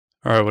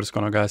Alright, what is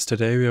going on, guys?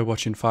 Today we are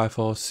watching Fire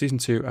Force Season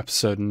 2,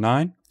 Episode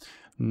 9.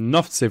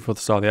 Nothing to say before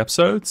the start of the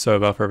episode, so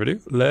without further ado,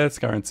 let's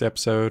go into the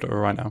episode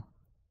right now.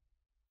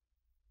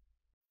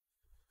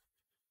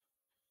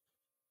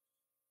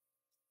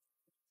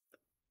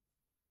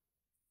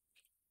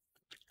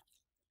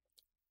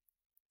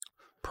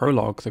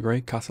 Prologue, the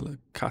Great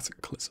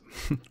Cataclysm.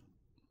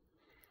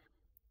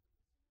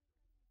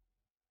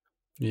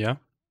 Yeah.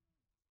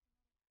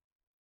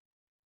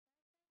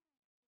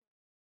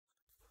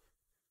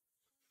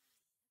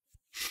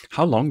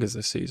 How long is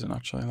this season,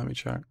 actually? Let me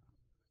check.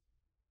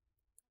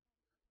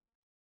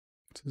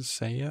 Does it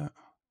say yet?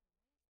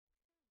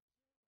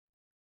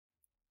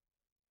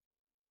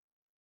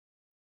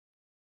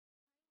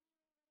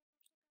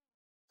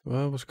 The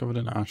world was covered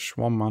in ash.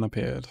 One man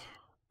appeared.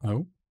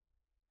 Oh.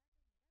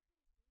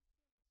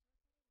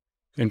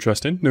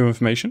 Interesting. New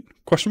information?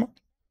 Question mark?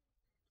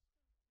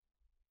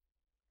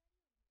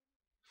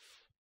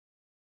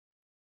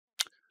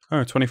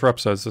 Oh, 24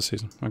 episodes this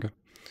season. Okay.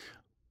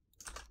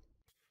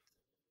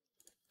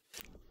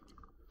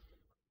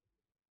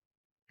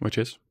 Which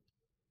is?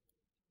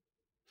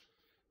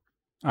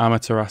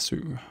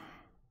 Amaterasu.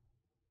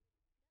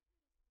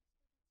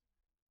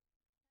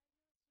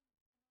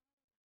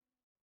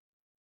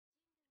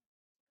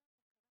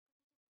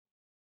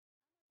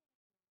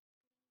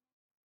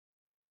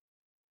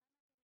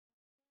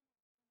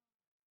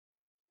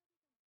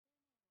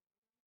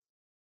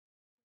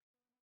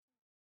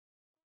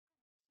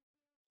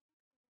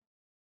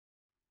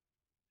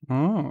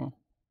 Oh.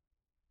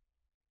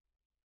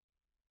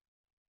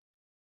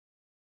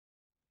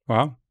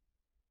 Wow.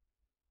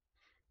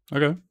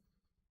 Okay.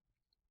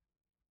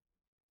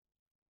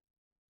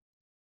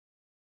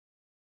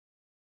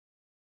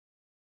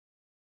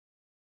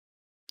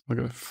 Look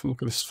at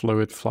this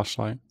fluid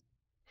flashlight.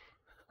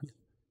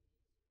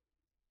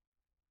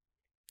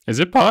 Is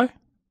it pie?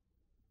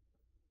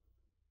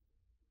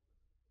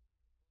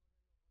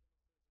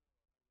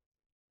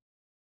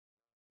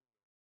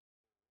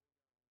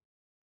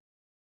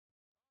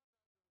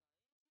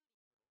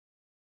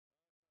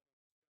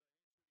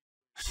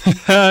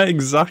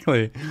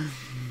 Exactly.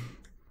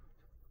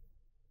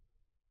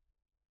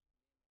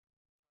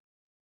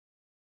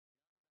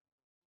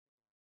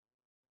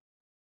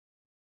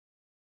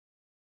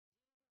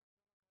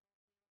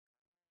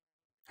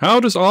 How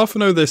does Arthur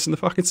know this and the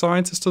fucking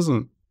scientist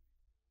doesn't?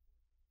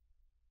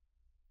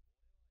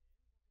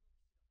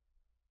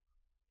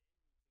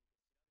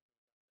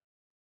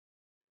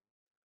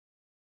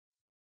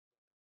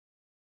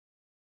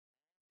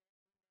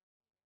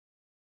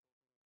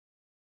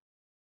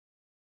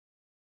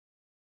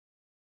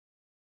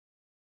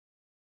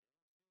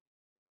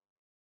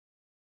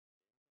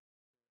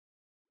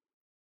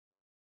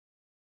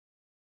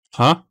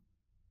 Huh?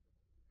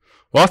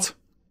 What?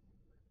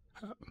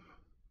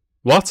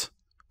 What?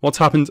 What's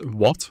happened?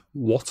 What?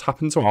 What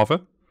happened to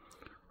Arthur?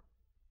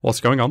 What's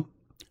going on?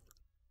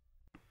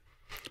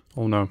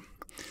 Oh no.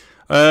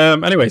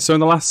 Anyway, so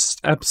in the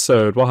last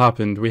episode, what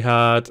happened? We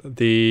had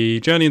the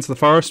journey into the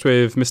forest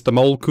with Mr.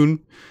 Molkun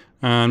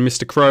and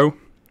Mr. Crow.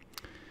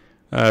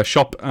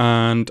 Shop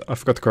and I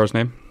forgot the crow's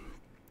name.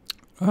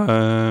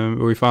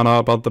 We found out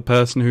about the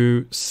person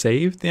who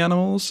saved the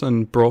animals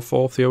and brought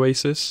forth the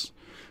oasis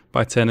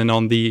by turning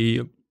on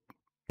the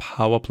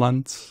power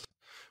plant,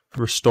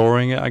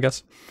 restoring it, I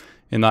guess,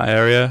 in that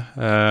area.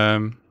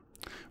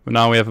 But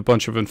now we have a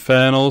bunch of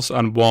infernals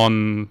and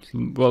one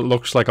what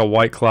looks like a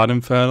white clad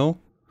infernal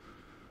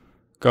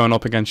going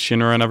up against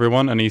Shinra and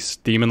everyone, and he's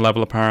demon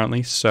level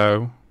apparently,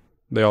 so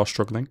they are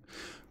struggling.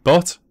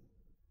 But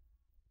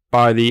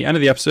by the end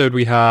of the episode,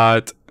 we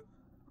had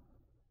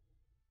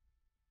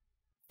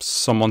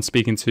someone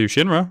speaking to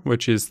Shinra,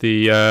 which is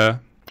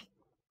the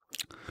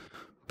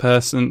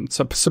person,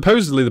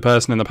 supposedly the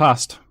person in the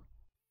past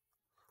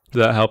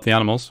that helped the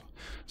animals.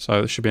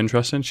 So this should be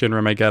interesting.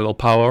 Shinra may get a little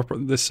power up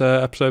this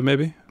episode,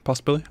 maybe,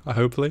 possibly,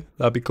 hopefully.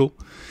 That'd be cool.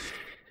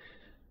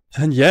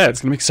 And yeah,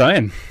 it's gonna be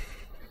exciting.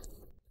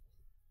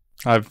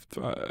 I'm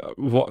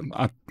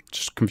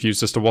just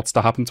confused as to what's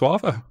to happen to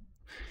Arthur.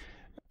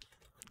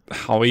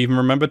 How he even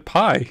remembered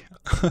Pi.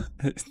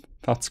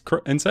 That's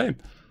insane.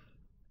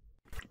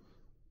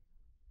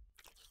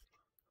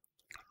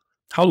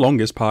 How long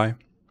is Pi?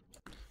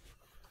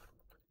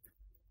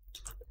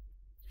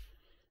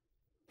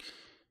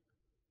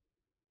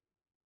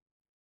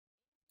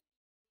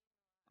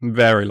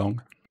 Very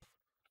long.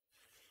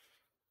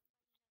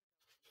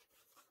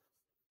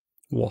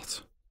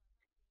 What?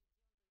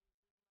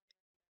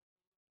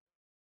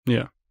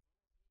 Yeah.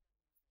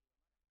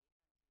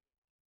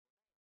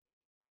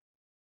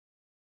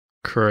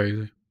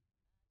 Crazy.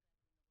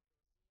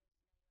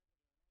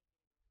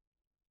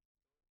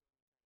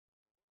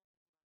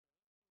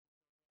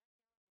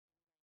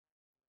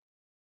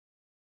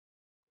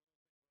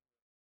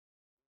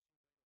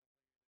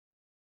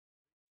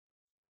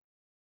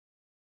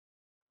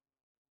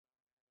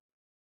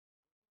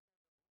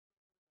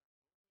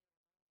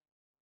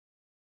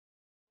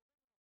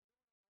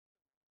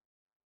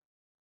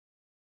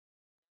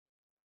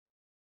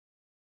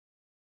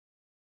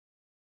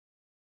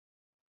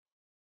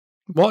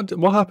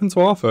 What happened to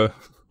Arthur?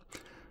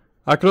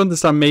 I could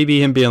understand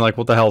maybe him being like,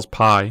 "What the hell's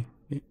pie?"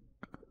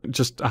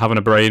 Just having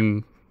a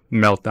brain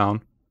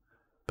meltdown.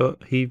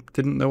 But he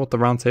didn't know what the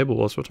round table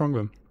was. What's wrong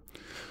with him?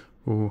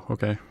 Ooh,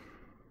 okay.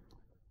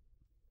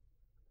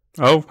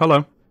 Oh,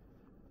 hello.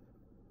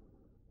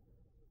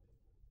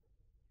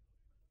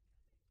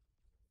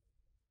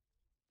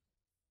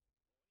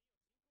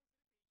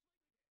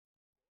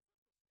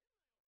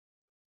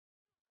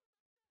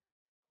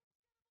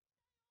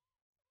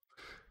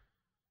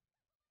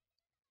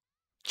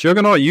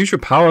 Juggernaut, use your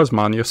powers,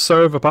 man. You're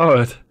so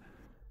overpowered.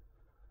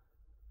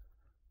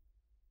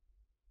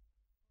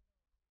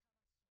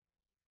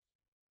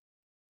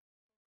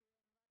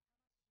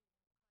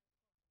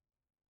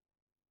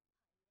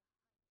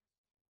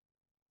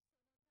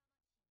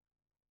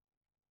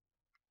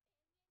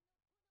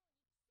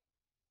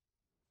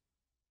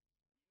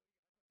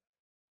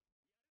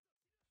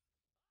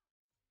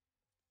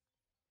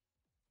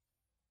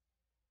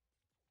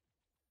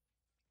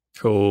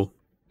 Cool.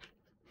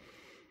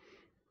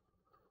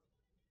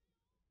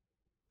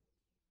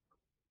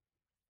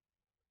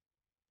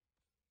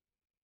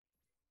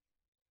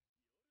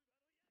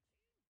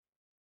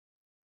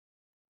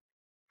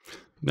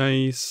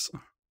 Nice.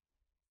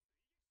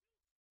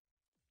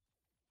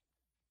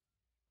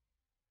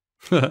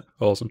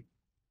 Awesome.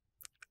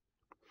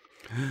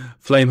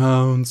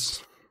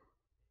 Flamehounds.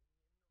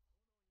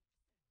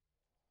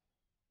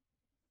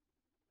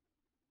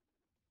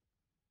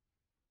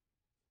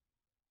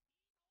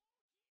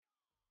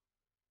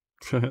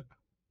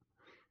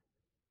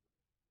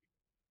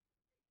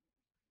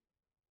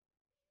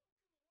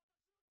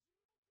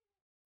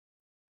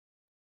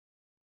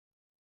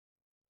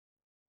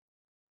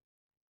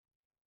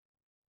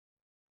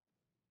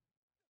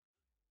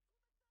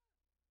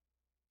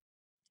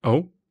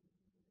 Oh,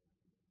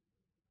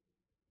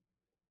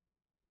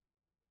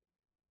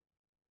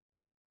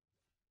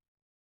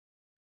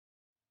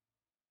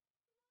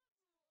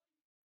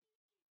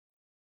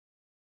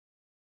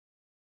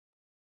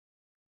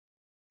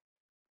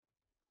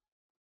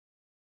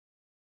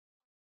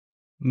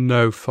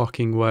 no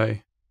fucking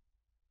way.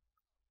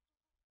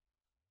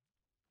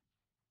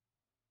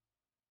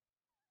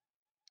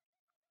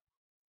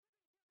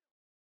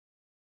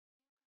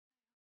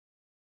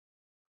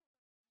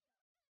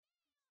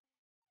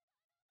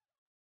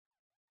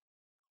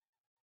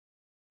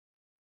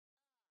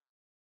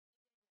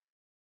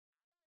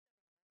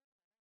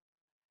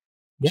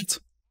 What?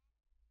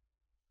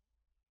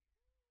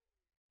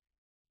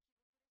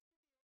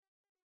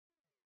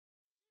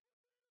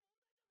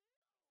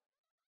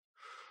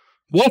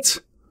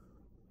 What?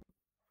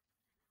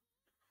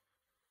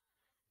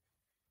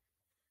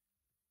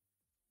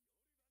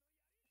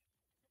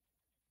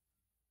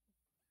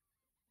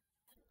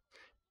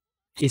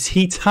 Is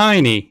he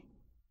tiny?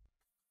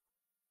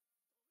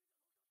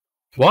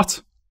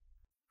 What?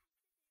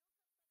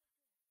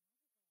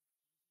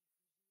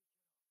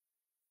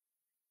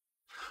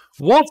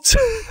 What?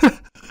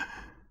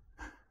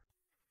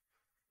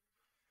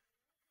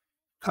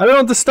 I don't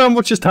understand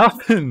what just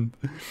happened.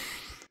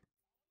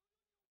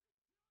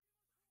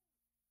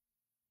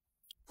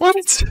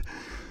 What?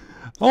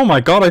 Oh my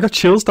god, I got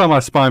chills down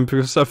my spine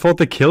because I thought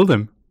they killed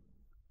him.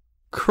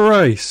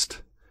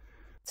 Christ.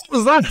 What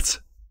was that?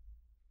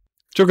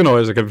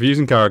 Juggernaut is a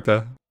confusing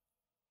character.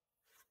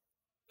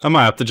 I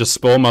might have to just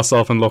spoil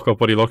myself and look up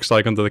what he looks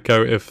like under the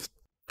coat if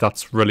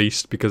that's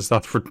released because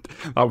that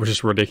was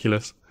just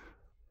ridiculous.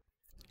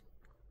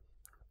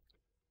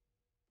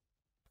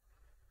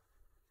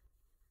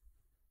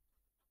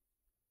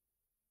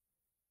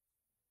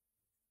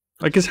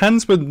 Like his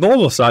hands were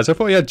normal size. I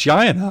thought he had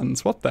giant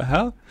hands. What the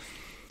hell?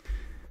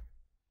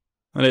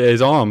 And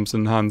his arms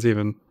and hands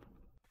even.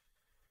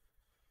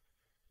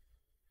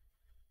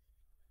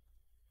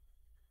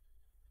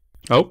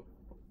 Oh,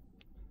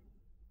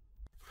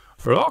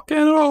 rock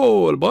and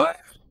roll, boy.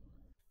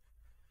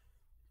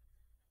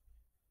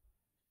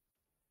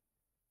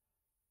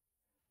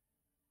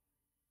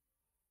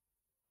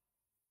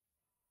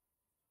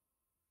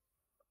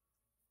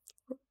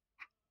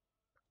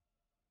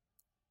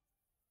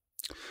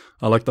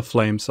 I like the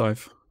flame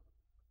scythe.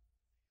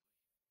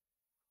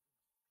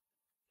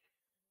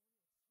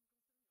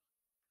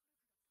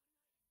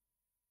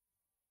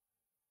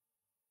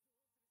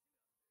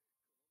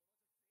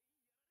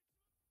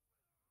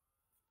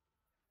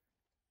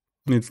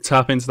 Need to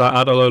tap into that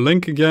Adalo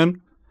link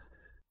again.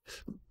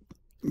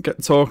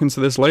 Get talking to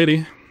this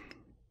lady.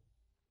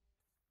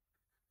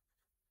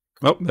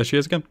 Oh, there she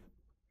is again.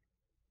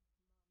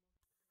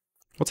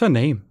 What's her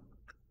name?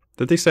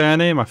 Did they say her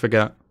name? I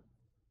forget.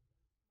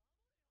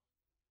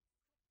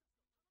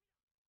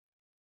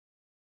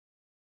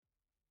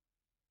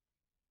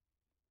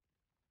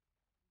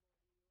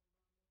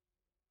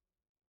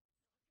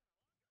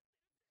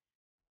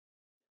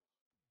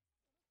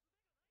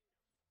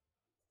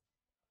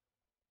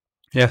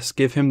 Yes,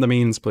 give him the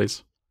means,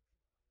 please.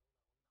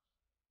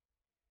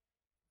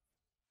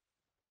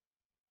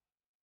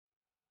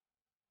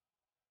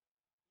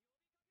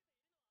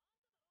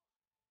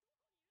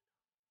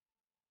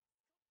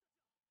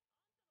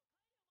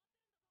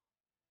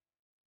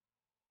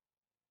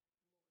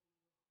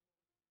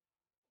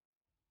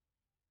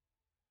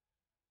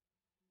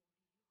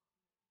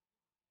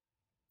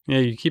 Yeah,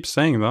 you keep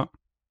saying that.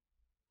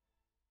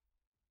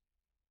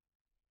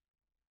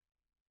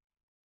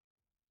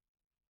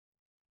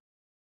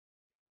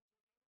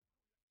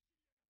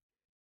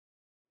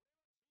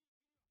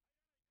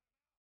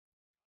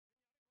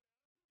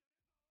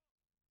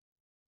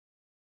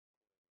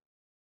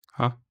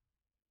 Huh?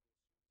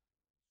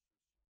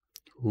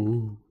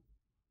 Ooh.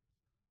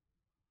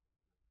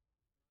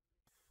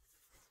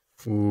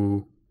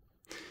 Ooh.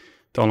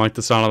 Don't like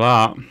the sound of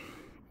that.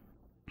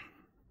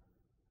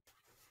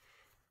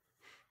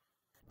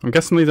 I'm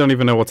guessing they don't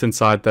even know what's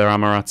inside their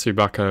Amaratsu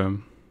back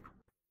home.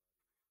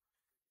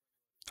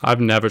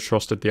 I've never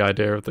trusted the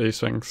idea of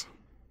these things.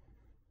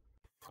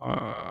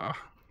 I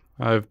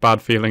have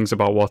bad feelings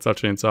about what's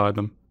actually inside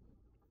them.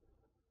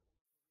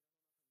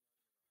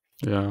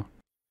 Yeah.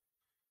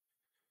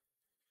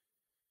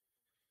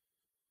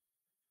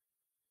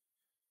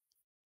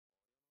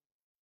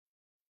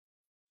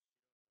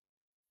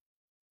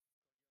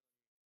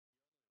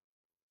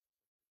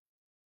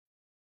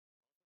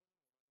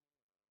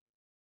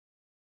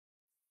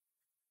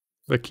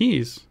 The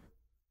keys.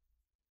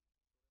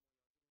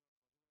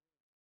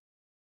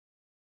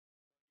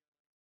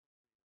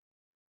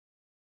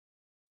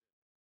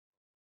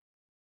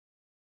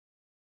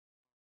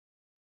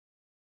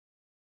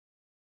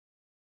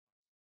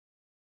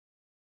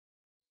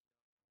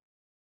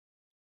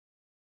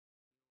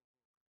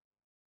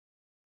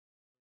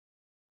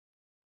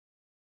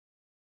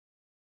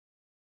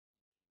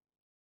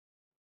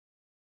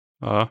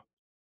 Uh,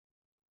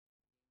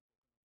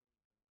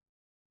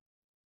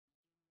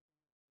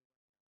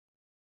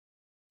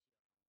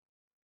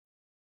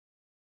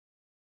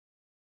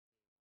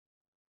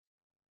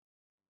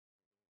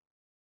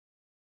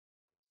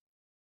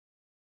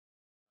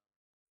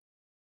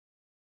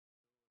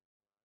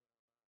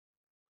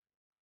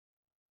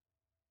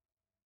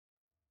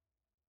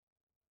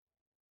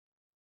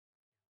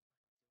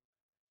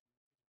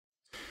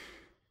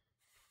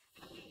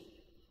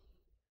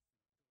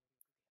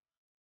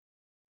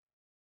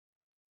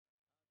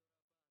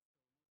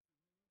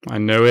 I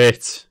know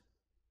it.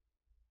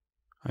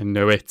 I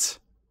know it.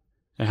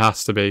 It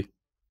has to be.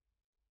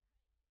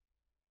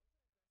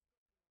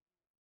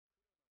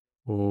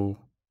 Oh.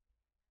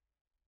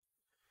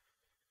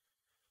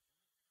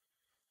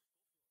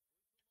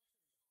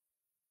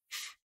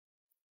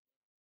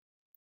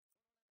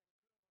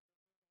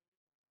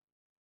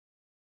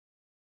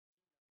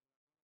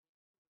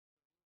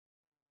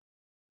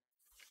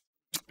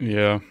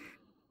 Yeah.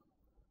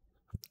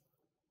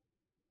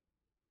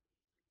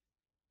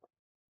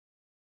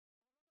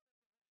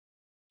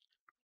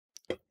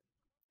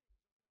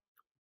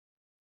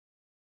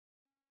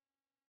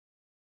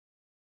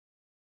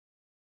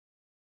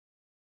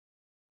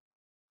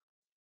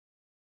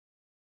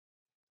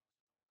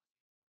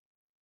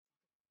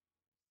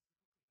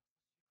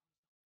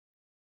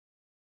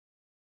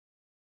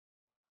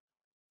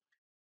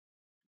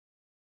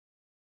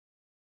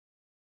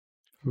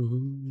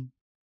 Ooh.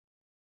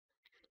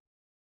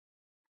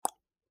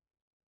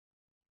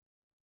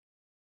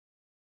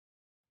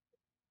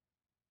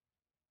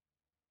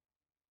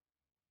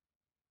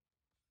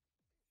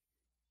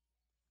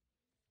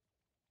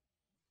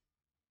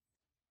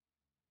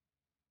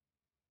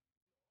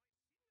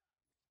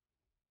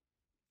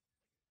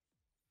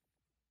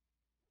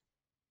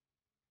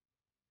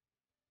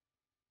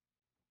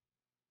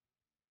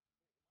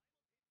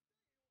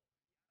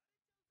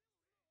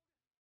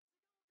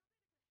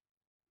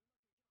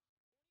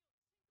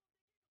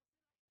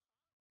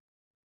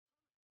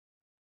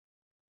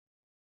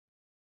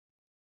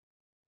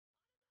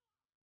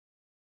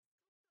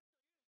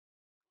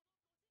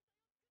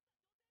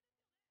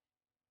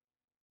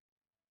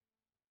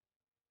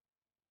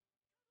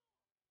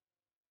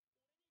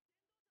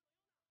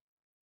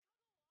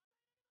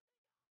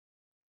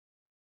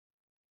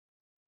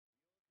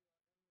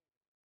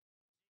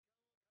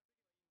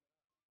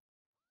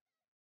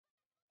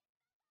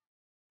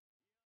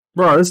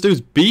 Bro, this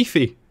dude's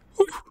beefy.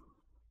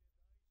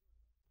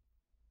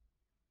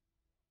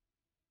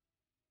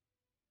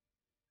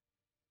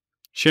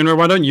 Shinra,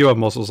 why don't you have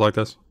muscles like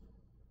this?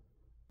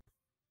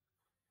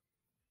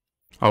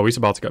 Oh, he's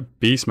about to get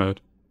beast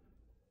mode.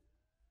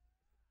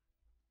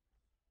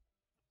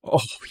 Oh,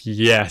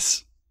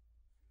 yes.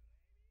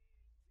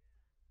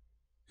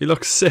 He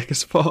looks sick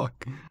as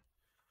fuck.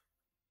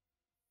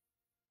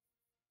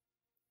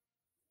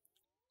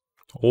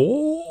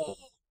 Oh.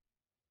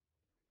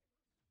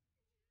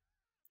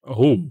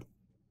 Oh.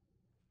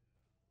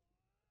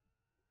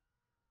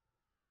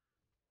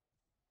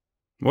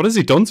 What has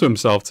he done to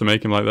himself to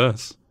make him like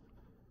this?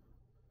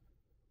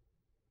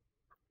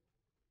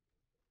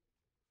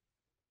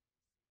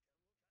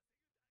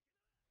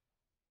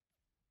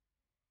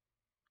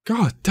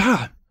 God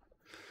damn.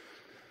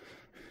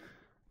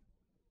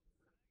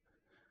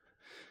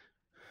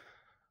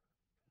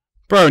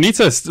 Bro, I need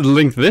to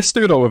link this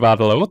dude up with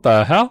Adela. What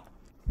the hell?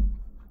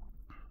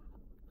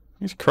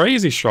 He's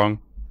crazy strong.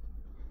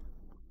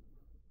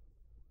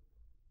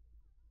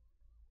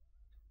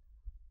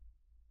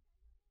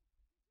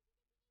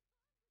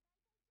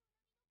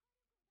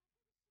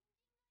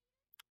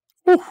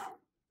 Whew.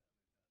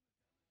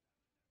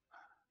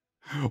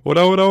 Oh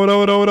no, no,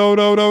 no, no, no,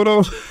 no, no,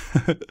 no.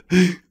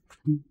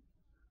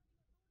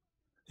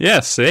 Yeah,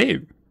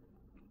 same.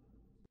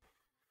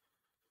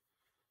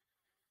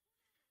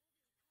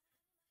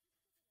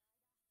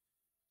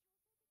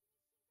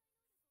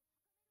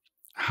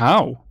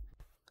 How?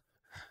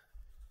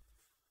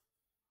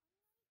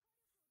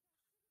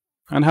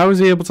 And how is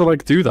he able to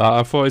like do that?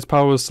 I thought his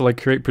power was to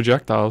like create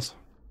projectiles.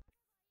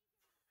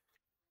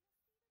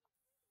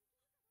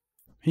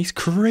 He's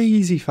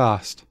crazy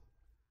fast.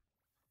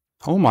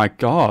 Oh my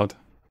god.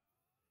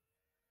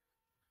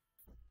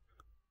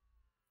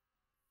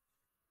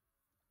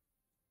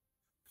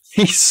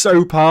 He's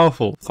so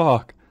powerful.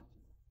 Fuck.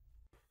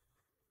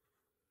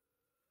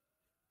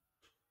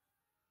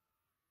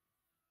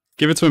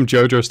 Give it to him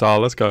JoJo style.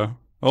 Let's go.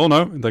 Oh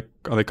no,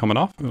 are they coming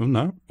off? Oh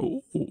no.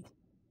 Ooh.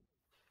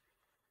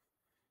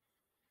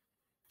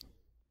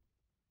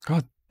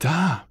 God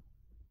damn.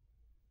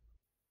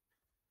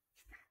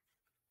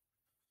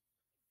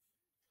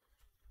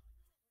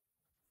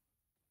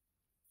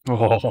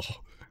 Oh.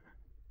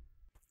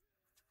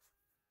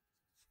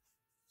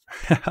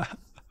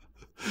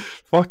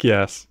 Fuck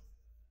yes.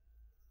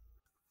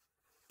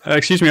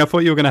 Excuse me, I thought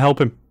you were going to help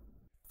him.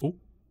 Oh.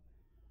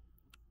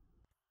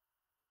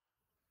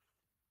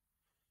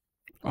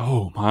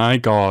 Oh my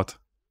god.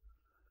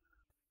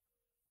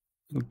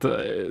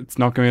 It's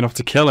not going to be enough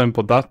to kill him,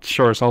 but that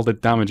sure as hell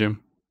did damage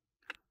him.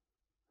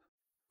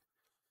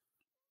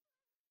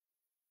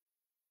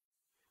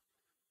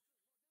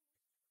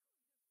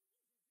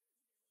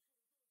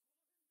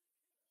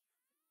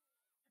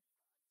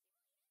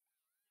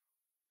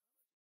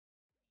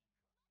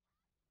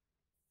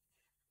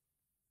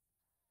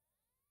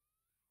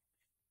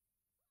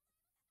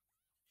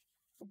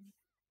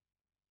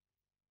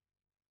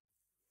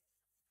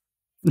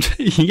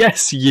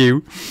 Yes,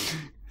 you.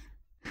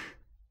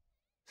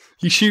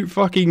 You shoot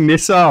fucking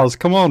missiles.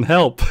 Come on,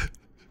 help.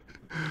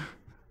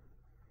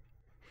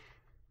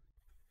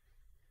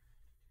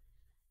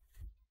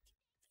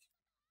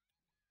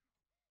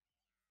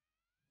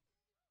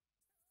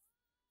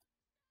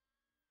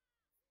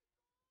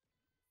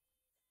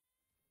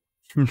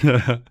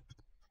 For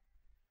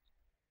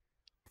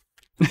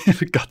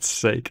God's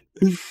sake.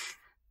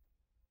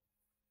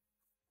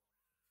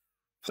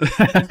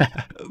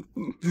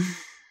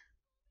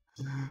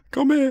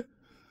 Come here.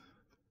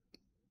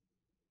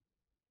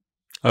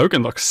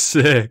 Hogan looks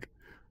sick.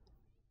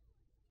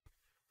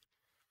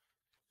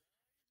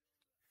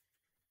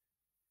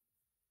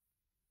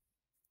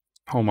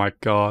 Oh my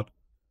god.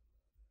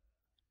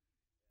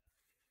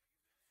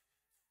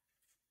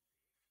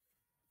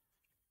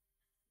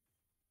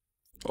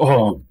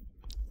 Oh.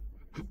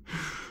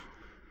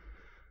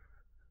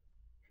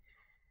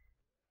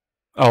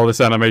 Oh, this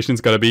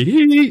animation's gotta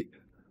be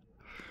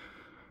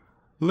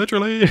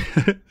literally.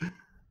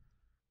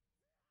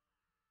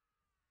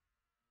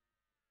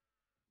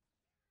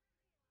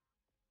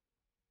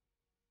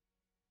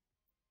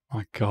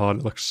 My god,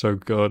 it looks so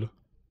good.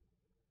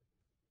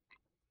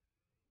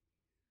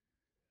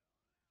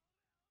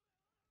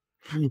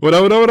 What?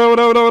 No, no, no,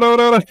 no, no, no,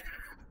 no, no.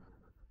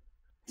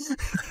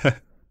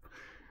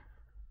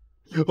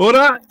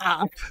 What?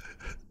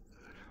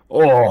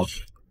 Oh,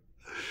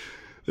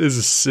 this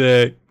is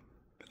sick.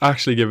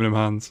 Actually giving him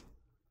hands.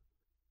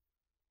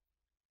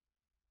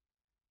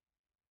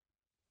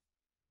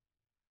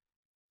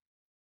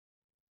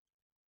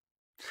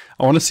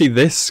 I want to see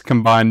this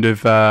combined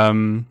with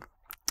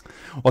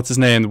what's his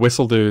name, the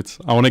Whistle Dude.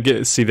 I want to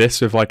get see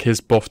this with like his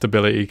buffed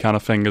ability kind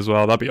of thing as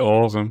well. That'd be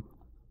awesome.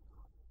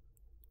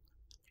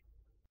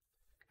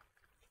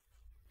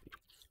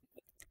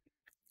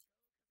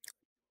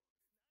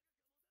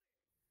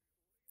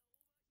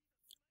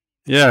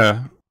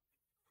 Yeah,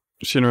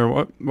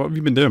 Shinra, what have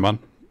you been doing, man?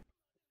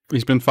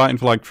 He's been fighting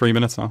for like 3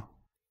 minutes now.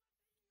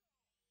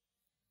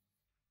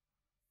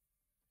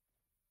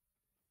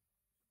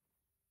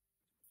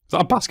 Is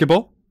that a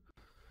basketball?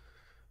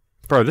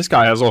 Bro, this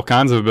guy has all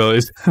kinds of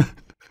abilities.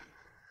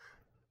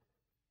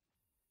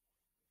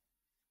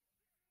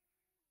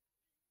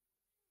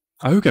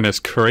 Hogan is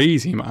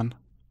crazy, man.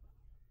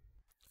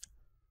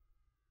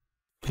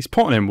 He's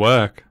putting in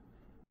work.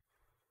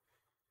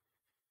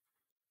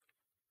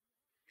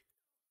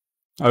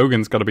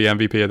 Hogan's got to be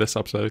MVP of this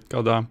episode.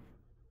 Goddamn.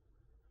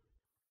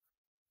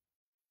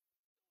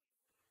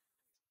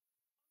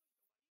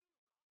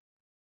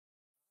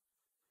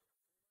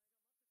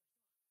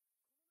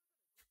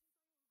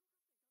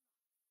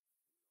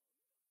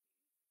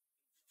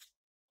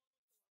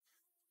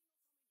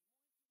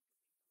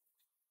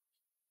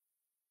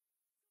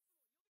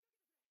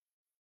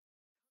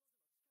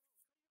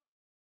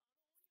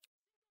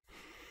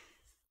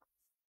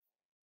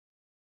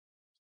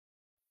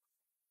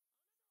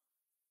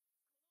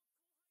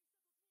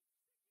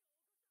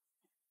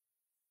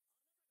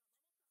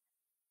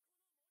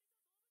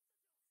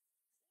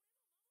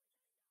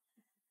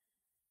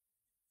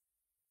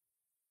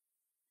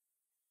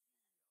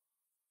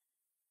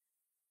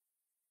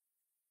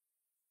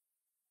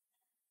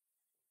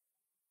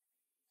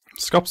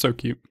 Scott's so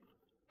cute.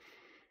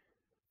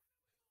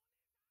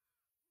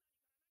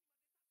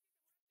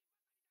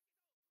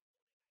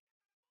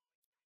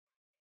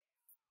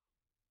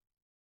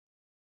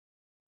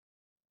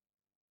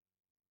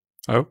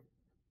 Oh.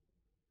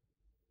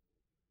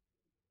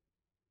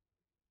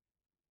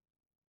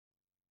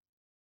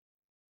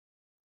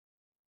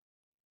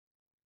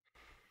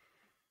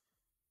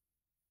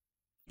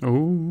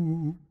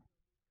 Ooh.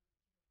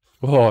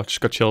 Oh, I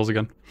just got chills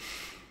again.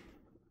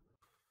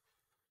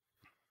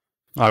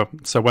 Oh,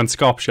 so when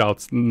Scop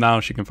shouts, now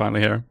she can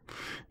finally hear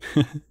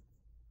him.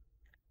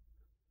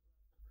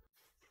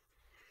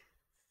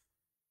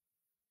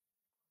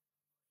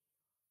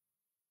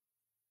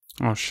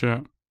 Oh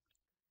shit.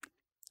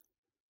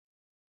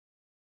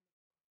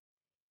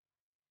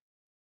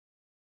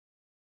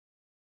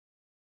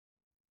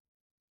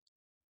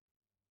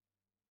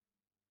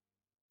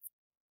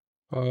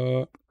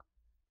 Uh,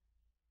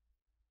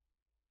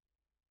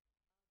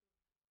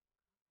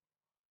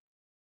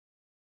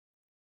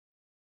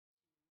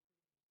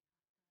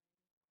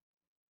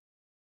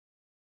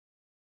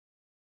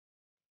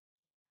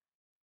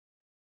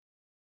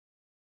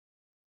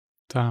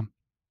 damn.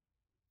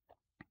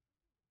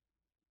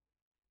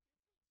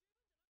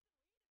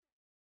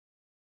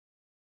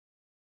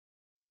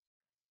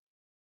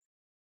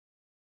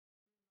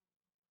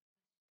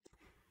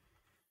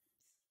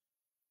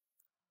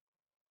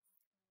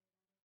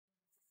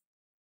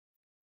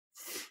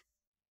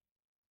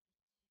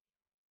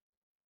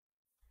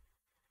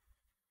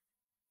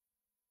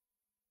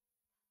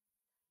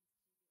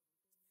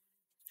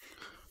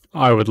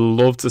 I would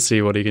love to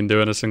see what he can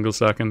do in a single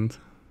second.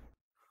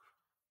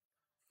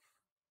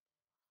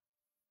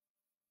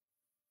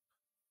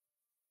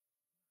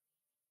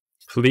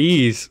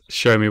 Please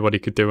show me what he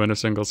could do in a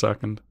single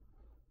second.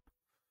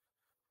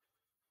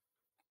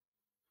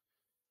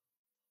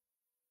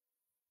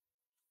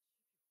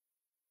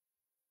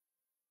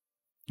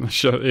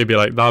 Sure, he'd be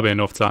like, that'll be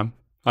enough time.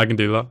 I can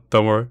do that.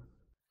 Don't worry.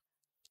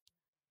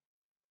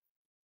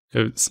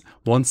 It's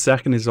 1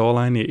 second is all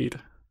I need.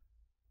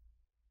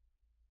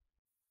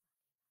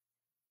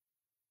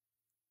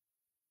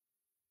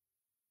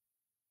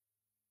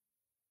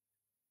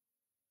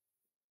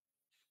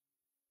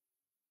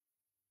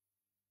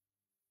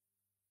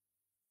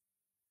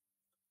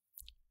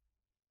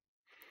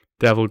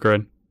 Devil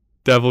grin.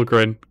 Devil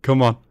grin.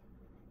 Come on.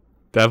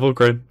 Devil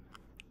grin.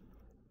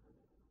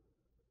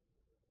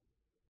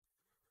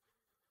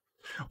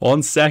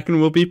 1 second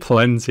will be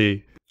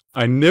plenty.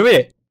 I knew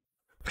it.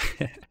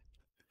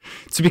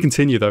 To be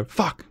continued though.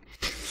 Fuck.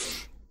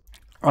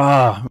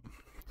 Ah.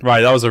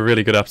 Right, that was a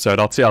really good episode.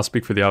 I'll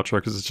speak for the outro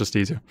because it's just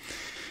easier.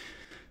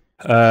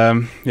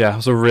 Yeah, it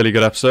was a really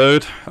good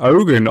episode.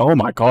 Ogun, oh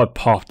my god,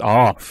 popped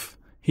off.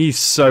 He's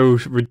so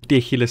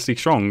ridiculously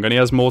strong, and he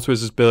has more to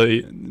his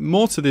ability,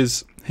 more to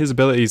his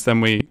abilities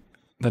than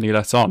he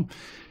lets on.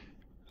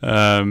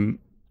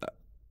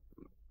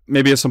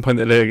 Maybe at some point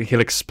he'll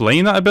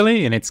explain that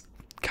ability, and it's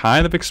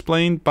kind of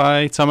explained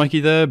by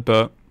Tamaki there.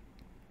 But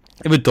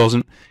if it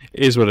doesn't,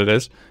 it is what it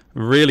is.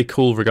 Really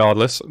cool,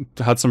 regardless.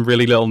 Had some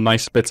really little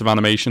nice bits of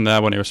animation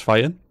there when he was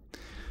fighting.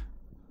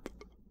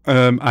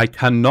 I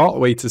cannot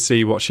wait to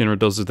see what Shinra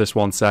does with this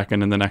 1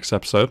 second in the next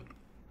episode.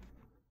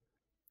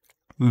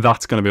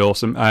 That's going to be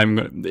awesome. I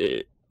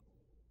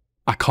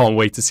can't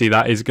wait to see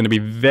that. It's going to be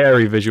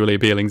very visually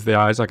appealing to the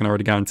eyes, I can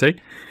already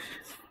guarantee.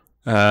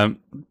 But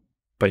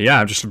yeah,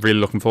 I'm just really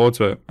looking forward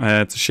to it.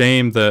 It's a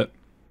shame that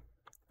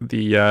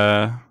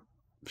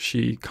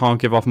she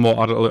can't give off more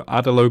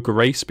Adelo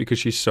grace because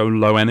she's so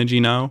low energy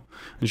now,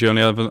 and she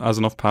only has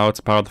enough power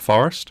to power the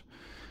forest.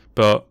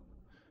 But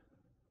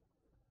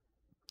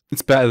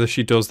it's better that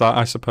she does that,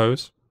 I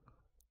suppose.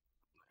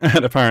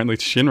 And apparently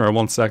to Shinra,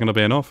 1 second will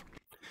be enough.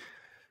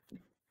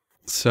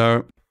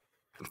 So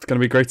it's going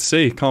to be great to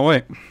see. Can't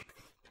wait.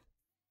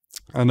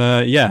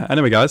 And yeah,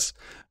 anyway, guys,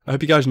 I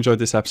hope you guys enjoyed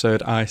this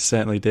episode. I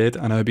certainly did.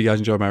 And I hope you guys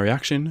enjoyed my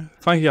reaction.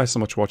 Thank you guys so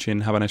much for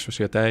watching. Have a nice rest of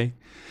your day.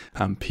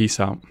 And peace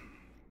out.